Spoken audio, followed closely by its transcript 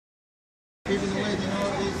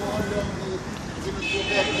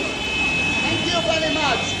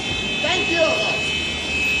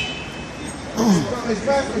it's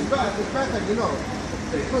better, you know.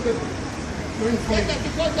 Call the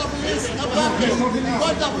police, no problem.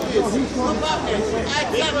 Call the police, no problem. I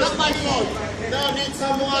can't, not my fault. No, need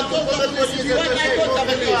someone to call the police. You want I call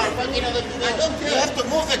the police? I don't care. You have to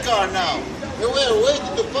move the car now. We were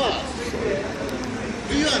waiting to pass.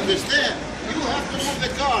 Do you understand? You have to move the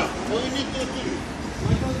car. What you need to do?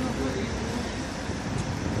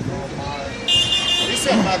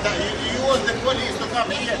 Listen, madam, you want the police to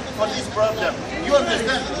come here for this problem. You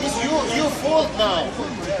understand? It's your fault now.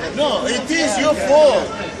 No, it is your fault.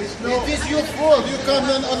 It is your fault. You come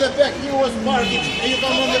on the back, you was parking, and you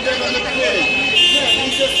come on the back on the plate. Man,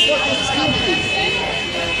 it's just fucking stupid.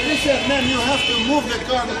 Listen, man, you have to move the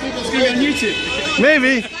car. The people's on YouTube.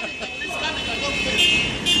 Maybe.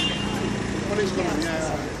 Police coming, yeah.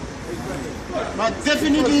 But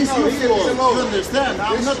definitely it's your fault. You understand?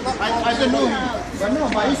 I'm not, I don't know. But no,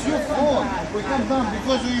 but it's your fault. We come down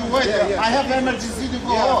because you wait. I have emergency to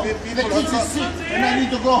go home. The kids is sick and I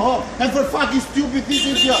need to go home. And for fucking stupid this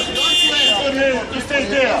idiot. Don't stay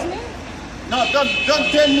there. No,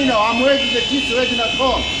 don't tell me now. I'm waiting. The kids waiting at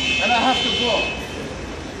home. And I have to go.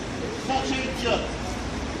 Such an idiot.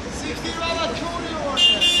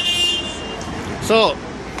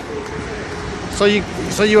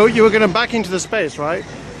 So you were going to back into the space, right?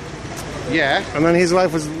 Yeah. And then his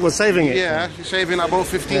wife was saving it. Yeah, saving about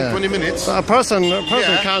 15-20 minutes. So a person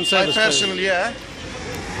can't save a space. Personally, yeah.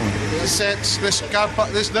 He said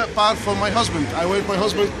that part for my husband. I wait my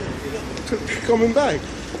husband coming back.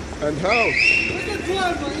 And how?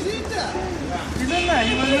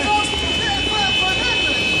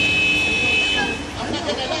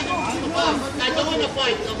 I don't want to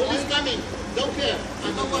fight. The police coming. Don't care.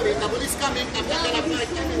 I'm not worried. The police coming. I'm not going to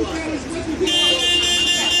fight anyone.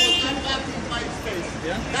 I'm blocking my space.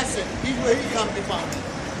 Yeah? That's it. He's where he comes to find.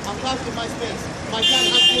 I'm blocking my space. My car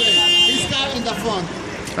halfway. His car in the front.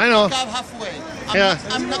 I know. My car halfway. Yeah.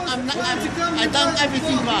 I done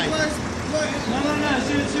everything right. No.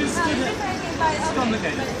 She's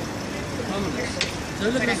complicated.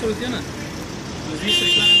 Solo que soluciona. Lo dice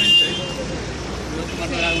claramente.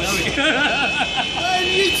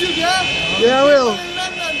 Yeah, I will.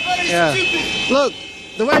 Yeah. Look,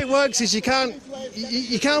 the way it works is you can't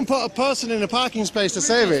put a person in a parking space to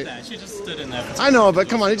save it. She just stood in there. I know, but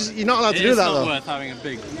come on, you're not allowed to do that though. It's not worth having a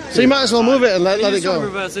big. So you might as well move it and let it go.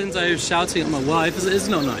 Reverse into shouting at my wife. It's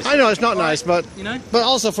not nice. I know it's not nice, but you know. But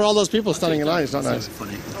also for all those people standing in line, it's not nice.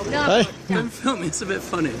 Funny. Hey? Don't film me. It's a bit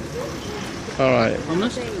funny. All right.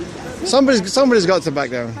 Honest? Somebody's got to back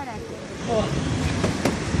down.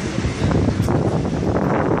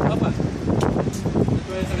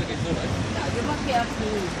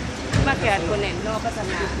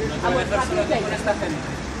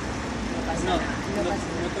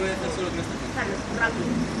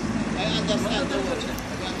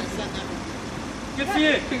 Good for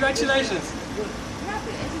you. Congratulations.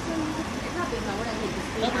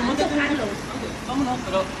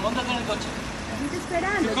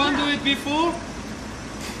 You can't do it before?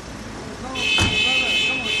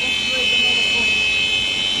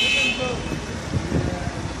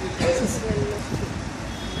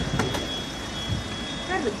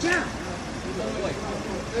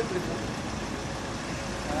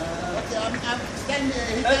 Okay, I'm standing here.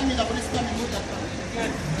 He tell me the police coming with that car.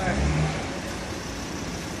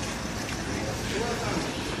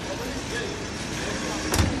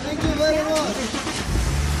 Thank you very much.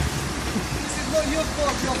 This is not your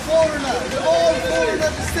fault. You're a foreigner. You're all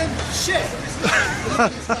foreigners the same shit.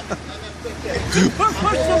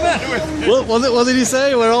 What's the matter with What did he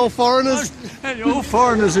say? We're all foreigners? You're all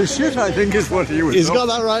foreigners as shit, I think is what he was. He's got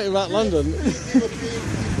that right about London.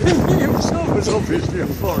 He himself was obviously a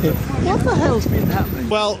foreigner. What the hell's been happening?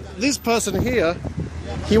 Well, this person here,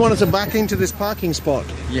 he wanted to back into this parking spot.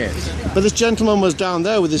 Yes. But this gentleman was down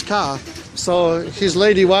there with his car, so his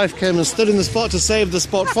lady wife came and stood in the spot to save the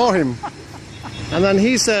spot for him. And then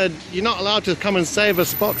he said, you're not allowed to come and save a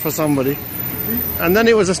spot for somebody. And then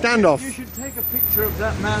it was a standoff. You should take a picture of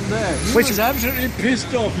that man there. He was absolutely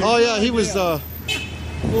pissed off. Oh yeah, he was... Oh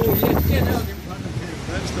yes, get out in front of him.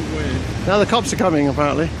 That's the way. Now the cops are coming,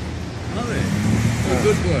 apparently. Are they? Oh,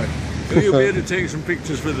 good work. So you'll be able to take some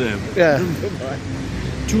pictures for them. Yeah. Bye-bye.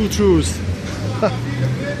 Two truths.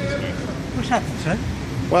 What's happened, sir?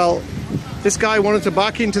 Well, this guy wanted to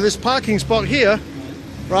back into this parking spot here,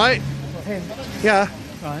 right? Yeah.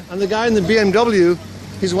 Right. And the guy in the BMW,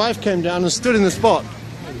 his wife came down and stood in the spot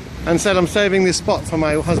and said, I'm saving this spot for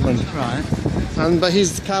my husband. Right. But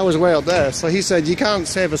his car was way up there, so he said, you can't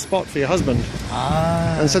save a spot for your husband.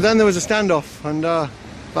 Ah. And so then there was a standoff, and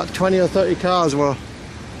about 20 or 30 cars were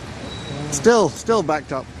still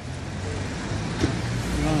backed up.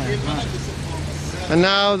 And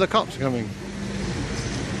now the cops are coming.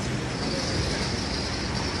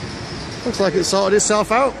 Looks like it sorted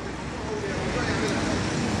itself out.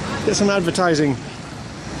 Get some advertising.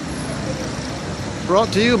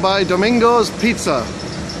 Brought to you by Domingo's Pizza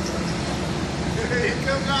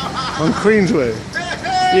on Queensway.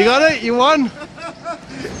 You got it? You won?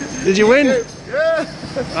 Did you win? Yeah.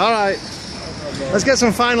 Alright. Let's get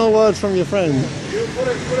some final words from your friend. You put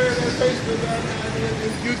it on Facebook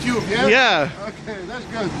and YouTube, yeah? Yeah, Okay, that's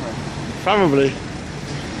good, man. probably.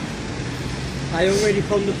 I already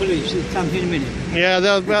phoned the police. They'll come in a minute. Yeah,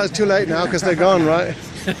 well, it's too late now because they're gone, right?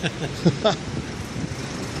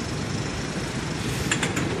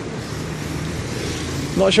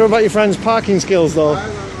 Not sure about your friend's parking skills though.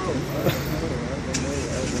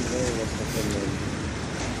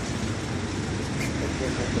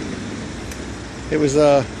 It was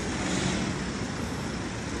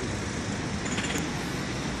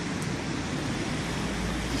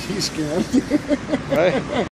He's scared. right?